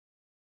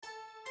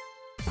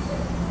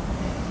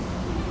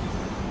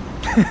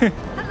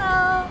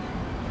Hello!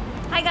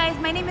 Hi guys,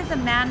 my name is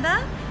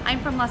Amanda.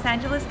 I'm from Los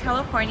Angeles,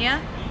 California,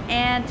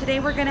 and today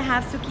we're gonna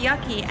have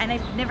sukiyaki, and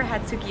I've never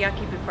had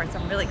sukiyaki before, so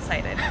I'm really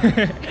excited.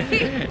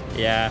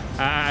 Yeah,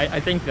 I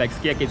think like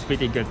sukiyaki is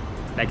pretty good,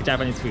 like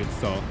Japanese food,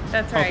 so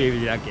That's right. hope you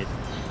really like it.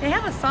 They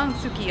have a song,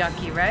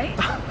 Sukiyaki, right?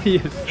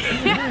 Yes.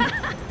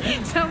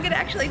 So I'm gonna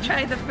actually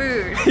try the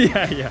food.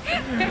 Yeah.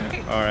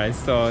 Alright,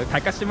 so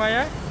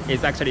Takashimaya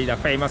is actually the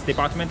famous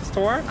department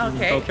store in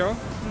Tokyo.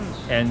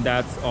 And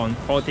that's on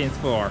 14th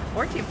floor.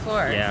 14th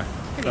floor? Yeah,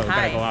 pretty so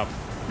high. we gotta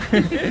go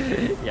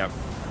up. Yep.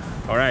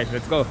 Alright,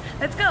 let's go.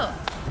 Let's go.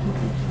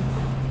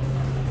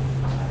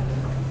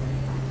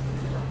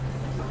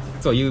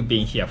 So you've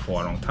been here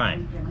for a long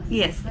time?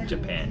 Yes.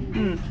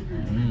 Japan.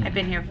 I've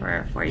been here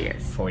for 4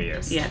 years. 4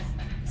 years? Yes.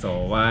 So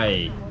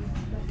why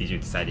did you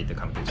decide to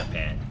come to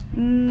Japan?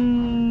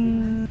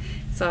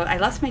 So I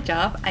lost my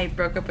job. I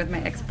broke up with my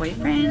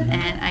ex-boyfriend,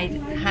 and I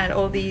had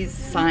all these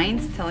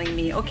signs telling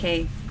me,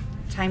 okay,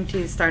 time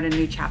to start a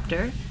new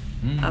chapter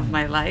of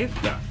my life.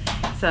 Yeah.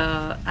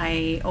 So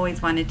I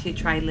always wanted to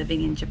try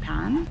living in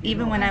Japan.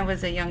 Even when I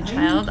was a young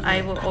child,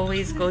 I will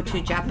always go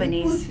to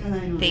Japanese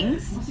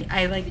things.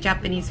 I like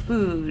Japanese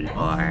food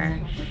or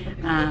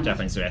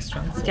Japanese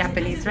restaurants?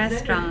 Japanese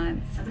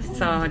restaurants.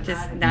 So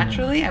just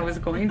naturally, I was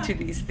going to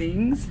these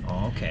things.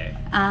 Oh, okay.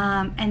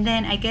 And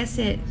then I guess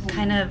it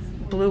kind of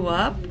blew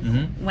up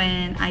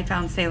when I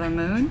found Sailor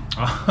Moon.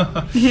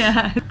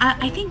 Yeah.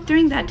 I think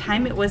during that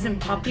time it wasn't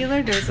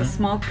popular. There was a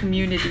small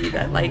community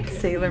that liked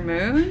Sailor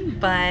Moon,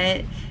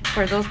 but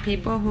for those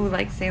people who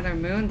like Sailor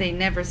Moon, they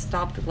never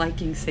stopped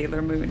liking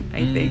Sailor Moon,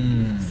 I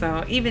think.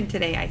 So even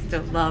today I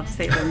still love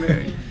Sailor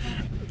Moon.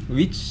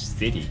 Which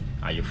city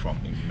are you from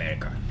in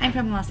America? I'm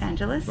from Los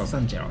Angeles. Los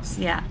Angeles.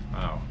 Yeah.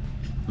 Wow.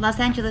 Los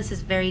Angeles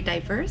is very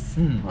diverse,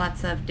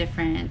 lots of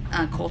different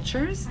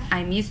cultures.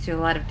 I'm used to a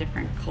lot of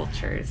different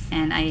cultures,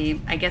 and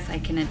I guess I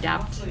can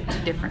adapt to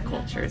different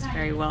cultures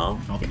very well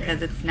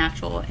because it's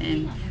natural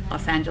in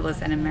Los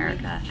Angeles and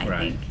America, I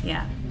think.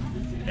 Yeah.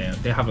 And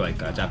they have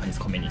like a Japanese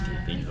community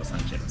in Los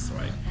Angeles,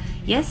 right?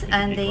 Yes,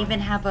 and they even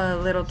have a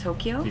little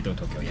Tokyo. Little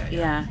Tokyo, yeah.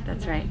 Yeah,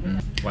 that's right.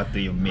 What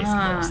do you miss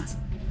most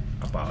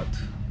about?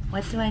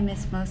 What do I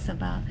miss most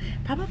about?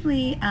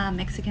 Probably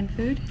Mexican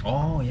food.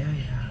 Oh, yeah.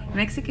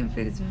 Mexican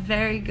food is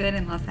very good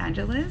in Los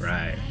Angeles.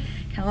 Right.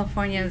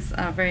 California is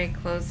very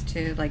close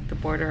to like the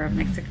border of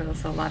Mexico,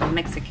 so a lot of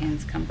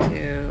Mexicans come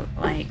to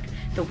like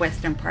the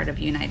western part of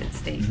the United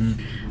States.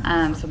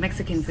 So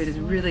Mexican food is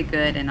really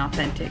good and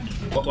authentic.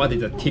 What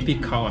is a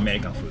typical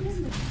American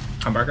food?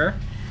 Hamburger?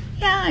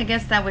 Yeah, I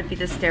guess that would be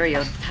the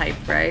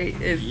stereotype, right?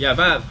 Yeah,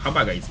 but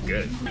hamburger is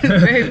good.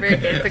 Very, very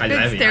good. It's a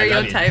good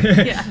stereotype.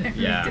 Yeah,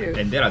 yeah. Me too.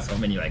 And there are so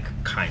many like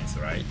kinds,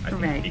 right? I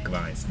think big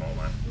one and small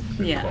one.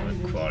 Yeah.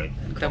 Quality.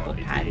 Double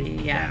patty,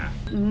 yeah.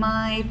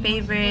 My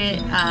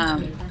favorite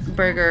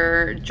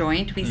burger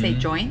joint, we say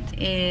joint,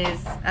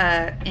 is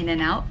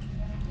In-N-Out.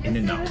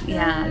 In-N-Out?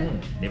 Yeah.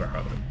 Never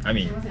heard of it. I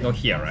mean, not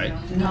here, right?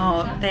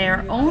 No,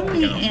 they're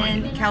only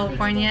in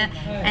California,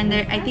 and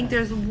I think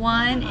there's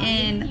one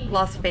in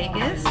Las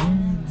Vegas.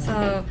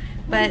 So,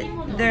 but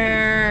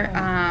their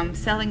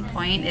selling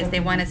point is they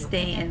want to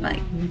stay in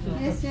like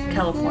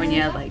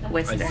California, like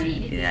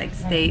western like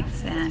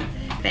states. And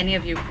if any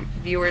of you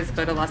viewers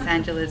go to Los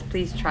Angeles,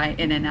 please try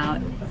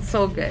In-N-Out. It's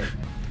so good.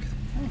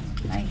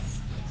 Nice.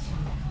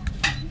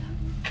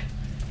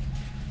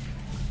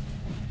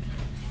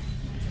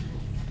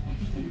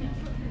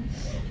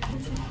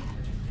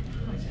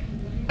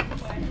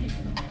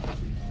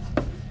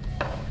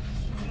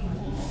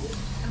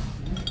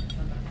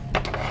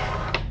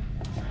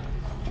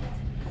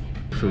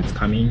 Food's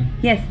coming.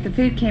 Yes, the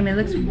food came. It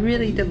looks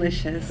really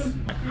delicious.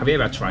 Have you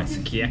ever tried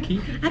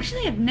sukiyaki?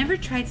 Actually, I've never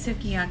tried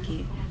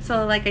sukiyaki.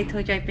 So like I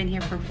told you, I've been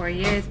here for 4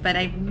 years, but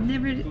I've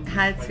never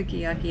had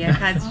sukiyaki. I've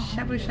had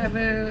shabu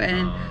shabu,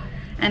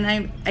 and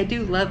I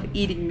do love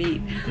eating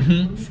meat.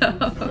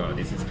 So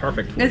this is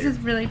perfect for this you. is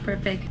really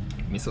perfect.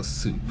 Miso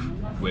soup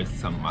with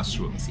some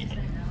mushrooms in it.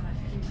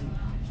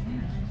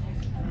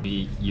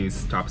 We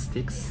use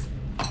chopsticks,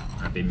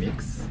 we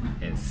mix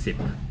and sip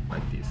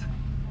like this.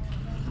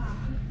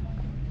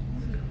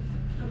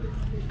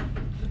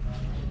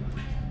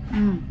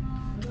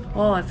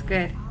 Oh, it's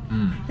good.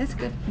 It's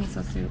good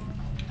miso soup.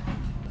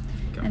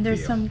 And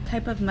there's some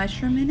type of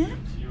mushroom in it?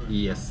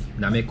 Yes,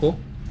 nameko.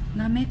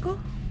 Nameko?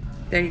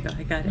 There you go,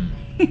 I got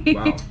it.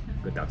 Wow,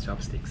 good at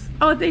chopsticks.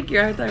 Oh, thank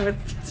you. I thought I was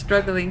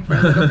struggling for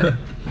a little bit.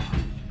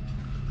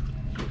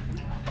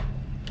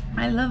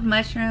 I love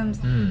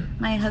mushrooms.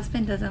 My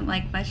husband doesn't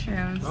like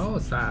mushrooms. Oh,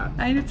 sad.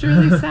 And it's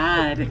really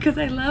sad because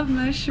I love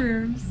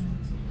mushrooms.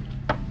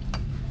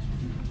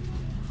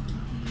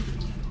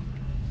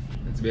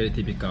 It's very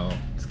typical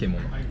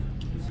tsukemono.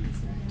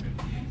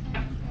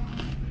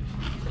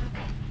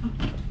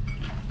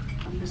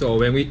 So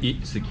when we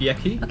eat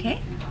sukiyaki,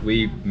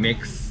 we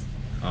mix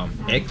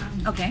egg.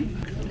 Okay.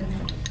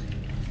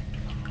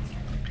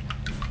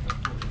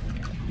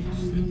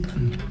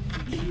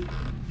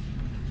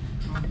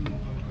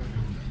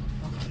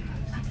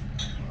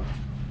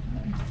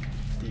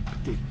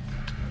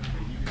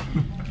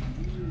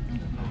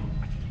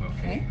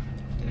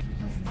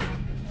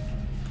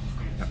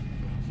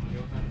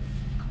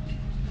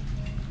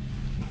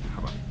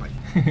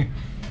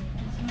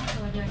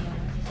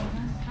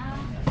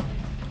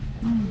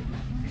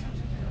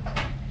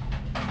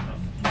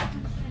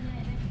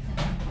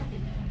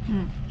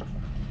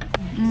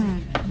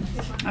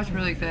 That's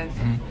really good.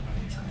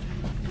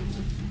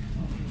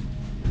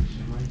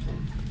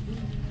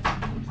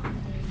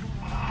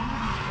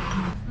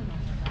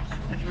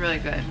 That's really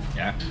good.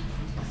 Yeah.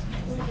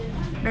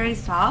 Very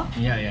soft.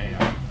 Yeah.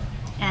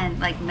 And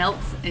like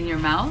melts in your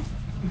mouth.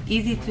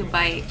 Easy to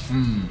bite.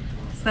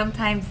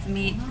 Sometimes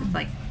meat is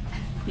like,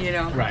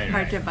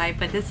 hard to bite,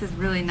 but this is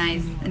really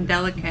nice and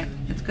delicate.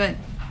 It's good.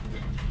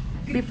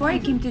 Before I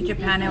came to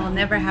Japan, I will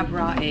never have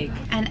raw egg,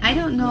 and I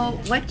don't know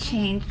what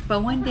changed.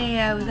 But one day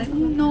I was like,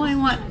 no, I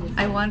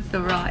want the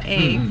raw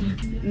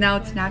egg. Now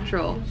it's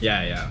natural.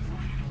 Yeah.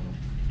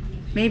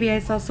 Maybe I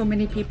saw so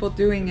many people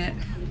doing it.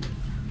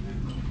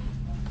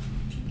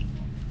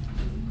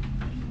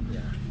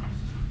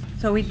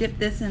 So we dip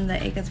this in the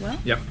egg as well?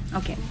 Yep.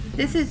 Okay.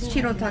 This is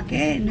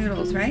shirotake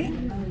noodles, right?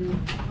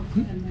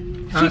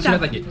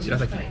 Shirataki.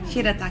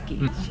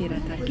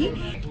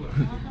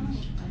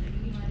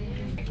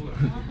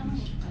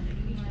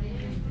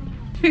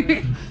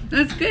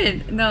 That's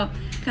good. No,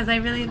 because I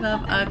really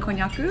love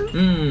konnyaku.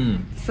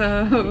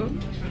 So.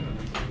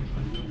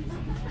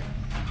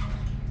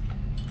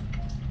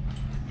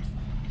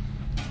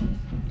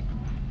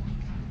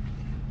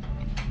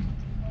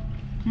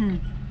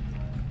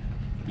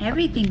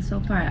 Everything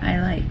so far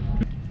I like.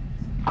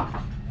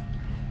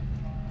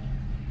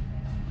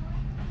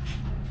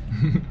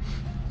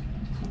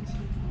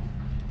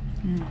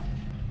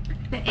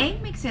 The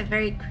egg makes it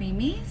very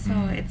creamy, so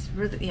it's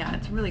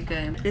really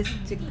good. This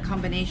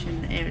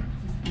combination,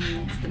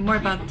 it's more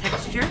about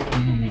texture,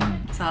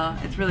 so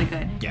it's really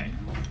good. Yeah.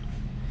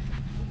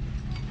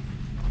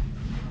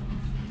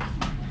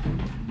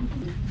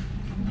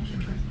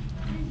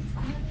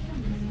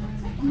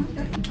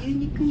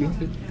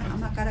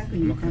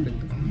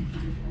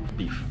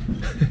 Beef.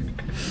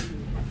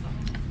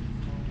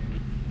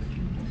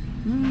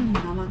 生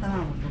卵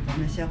とか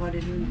召し上が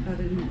れるんで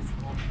す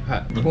か？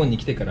はい、日本に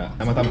来てから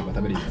生卵が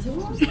食べれる。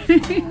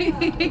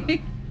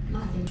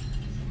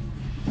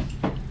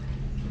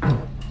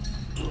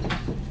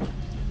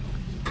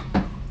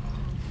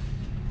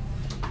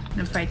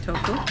The fried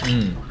tofu.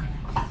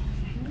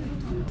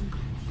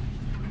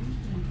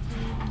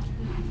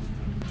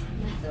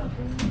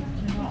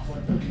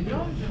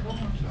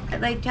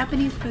 Like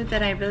Japanese food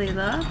that I really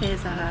love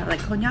is like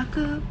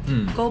konnyaku,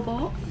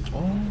 gobo.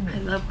 I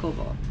love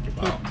gobo.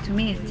 To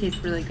me, it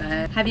tastes really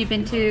good. Have you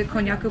been to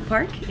Konnyaku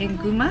Park in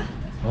Gunma?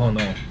 Oh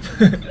no,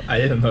 I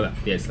didn't know that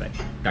there's like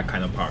that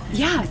kind of park.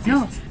 Yeah,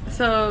 no.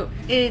 So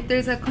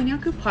there's a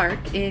Konnyaku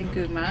Park in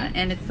Gunma,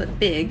 and it's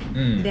big.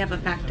 They have a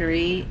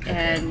factory,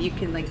 and you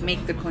can like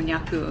make the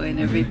konnyaku and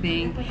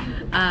everything.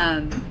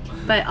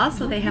 But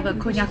also they have a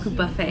konnyaku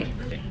buffet.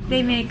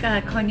 They make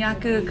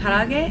konnyaku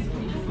karage.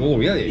 Oh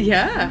really?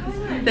 Yeah,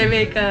 they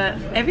make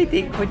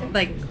everything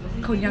like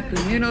konnyaku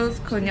noodles,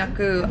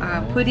 konnyaku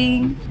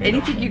pudding,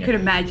 anything you could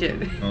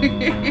imagine.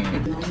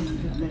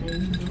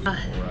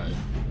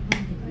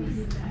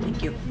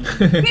 Thank you.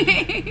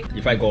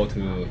 If I go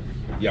to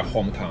your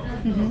hometown,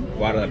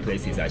 what are the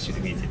places I should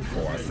visit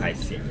for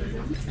sightseeing?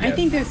 I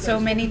think there's so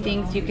many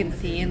things you can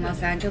see in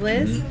Los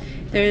Angeles.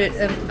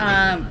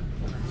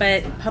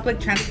 But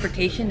public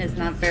transportation is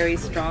not very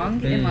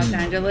strong in Los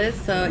Angeles.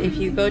 So if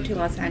you go to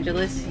Los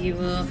Angeles, you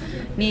will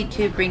need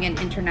to bring an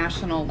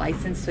international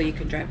license so you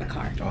can drive a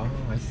car. Oh,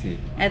 I see.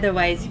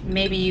 Otherwise,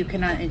 maybe you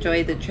cannot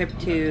enjoy the trip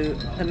to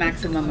the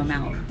maximum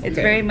amount. It's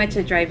very much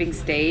a driving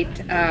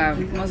state.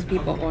 Most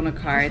people own a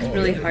car. It's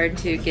really hard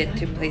to get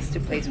to place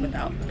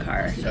without a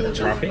car. The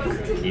traffic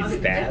is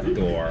bad,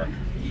 or?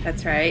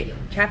 That's right.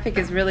 Traffic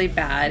is really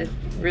bad.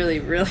 Really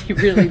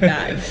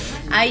bad.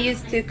 I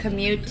used to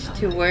commute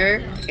to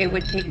work. It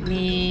would take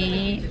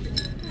me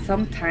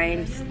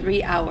sometimes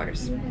 3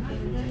 hours.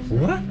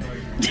 What?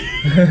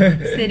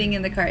 Sitting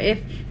in the car. If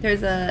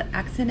there's an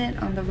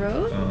accident on the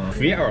road,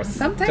 3 hours.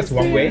 Sometimes just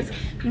one way.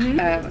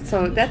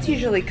 So that's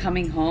usually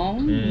coming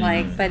home.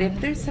 But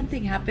if there's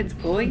something happens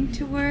going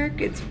to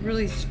work, it's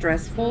really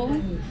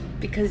stressful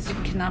because you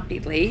cannot be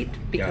late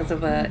because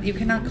of you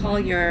cannot call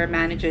your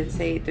manager and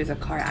say there's a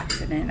car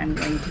accident, I'm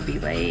going to be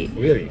late.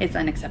 Really? It's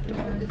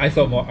unacceptable. I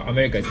thought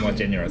America is more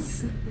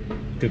generous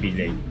to be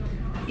late.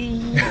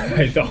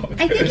 I thought.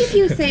 I think if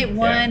you say it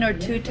 1 or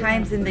 2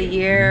 times in the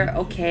year,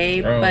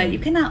 okay, but you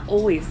cannot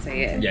always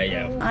say it.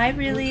 Yeah. I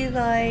really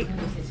like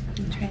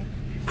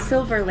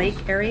Silver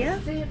Lake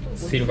area.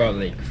 Silver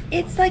Lake.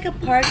 It's like a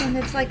park and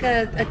it's like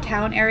a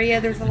town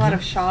area. There's a lot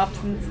of shops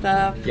and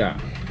stuff. Yeah.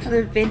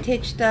 Other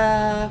vintage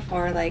stuff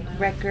or like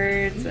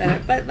records,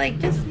 but like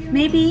just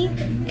maybe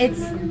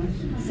it's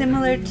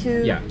similar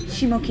to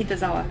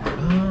Shimokitazawa.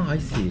 Oh, I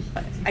see.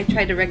 I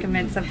tried to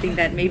recommend something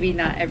that maybe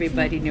not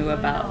everybody knew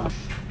about.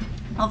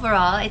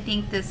 Overall, I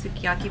think the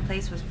Sukiyaki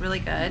place was really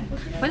good.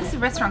 What is the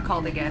restaurant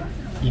called again?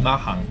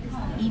 Imahan.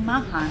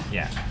 Imahan.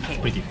 Yeah, okay.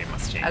 pretty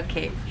famous chain.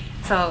 Okay.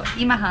 So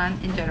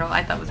imahan in general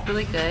I thought was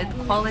really good.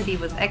 Quality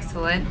was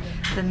excellent.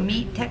 The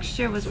meat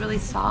texture was really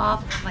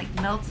soft, like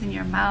melts in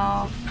your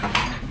mouth.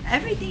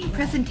 Everything,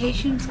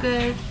 presentation's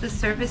good. The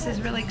service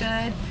is really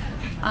good.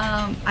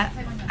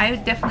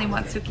 I definitely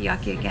want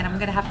Sukiyaki again. I'm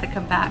gonna have to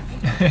come back.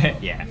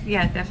 Yeah.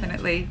 Yeah,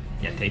 definitely.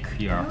 Yeah, take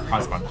your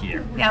husband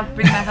here. Yeah, I'll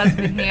bring my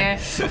husband here.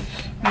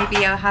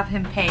 Maybe I'll have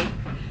him pay.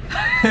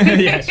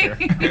 Yeah, sure.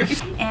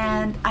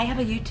 And I have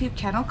a YouTube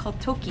channel called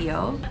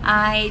Tokyo.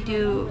 I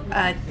do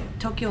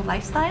Tokyo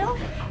lifestyle.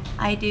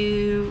 I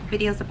do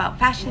videos about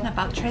fashion,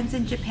 about trends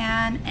in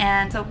Japan,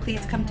 and so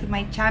please come to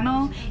my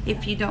channel.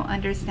 If you don't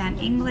understand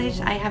English,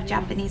 I have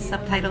Japanese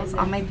subtitles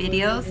on my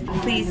videos.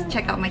 Please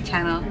check out my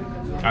channel.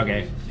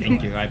 Okay,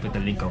 thank you. I put the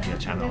link of your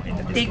channel in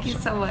the description. Thank you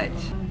so much.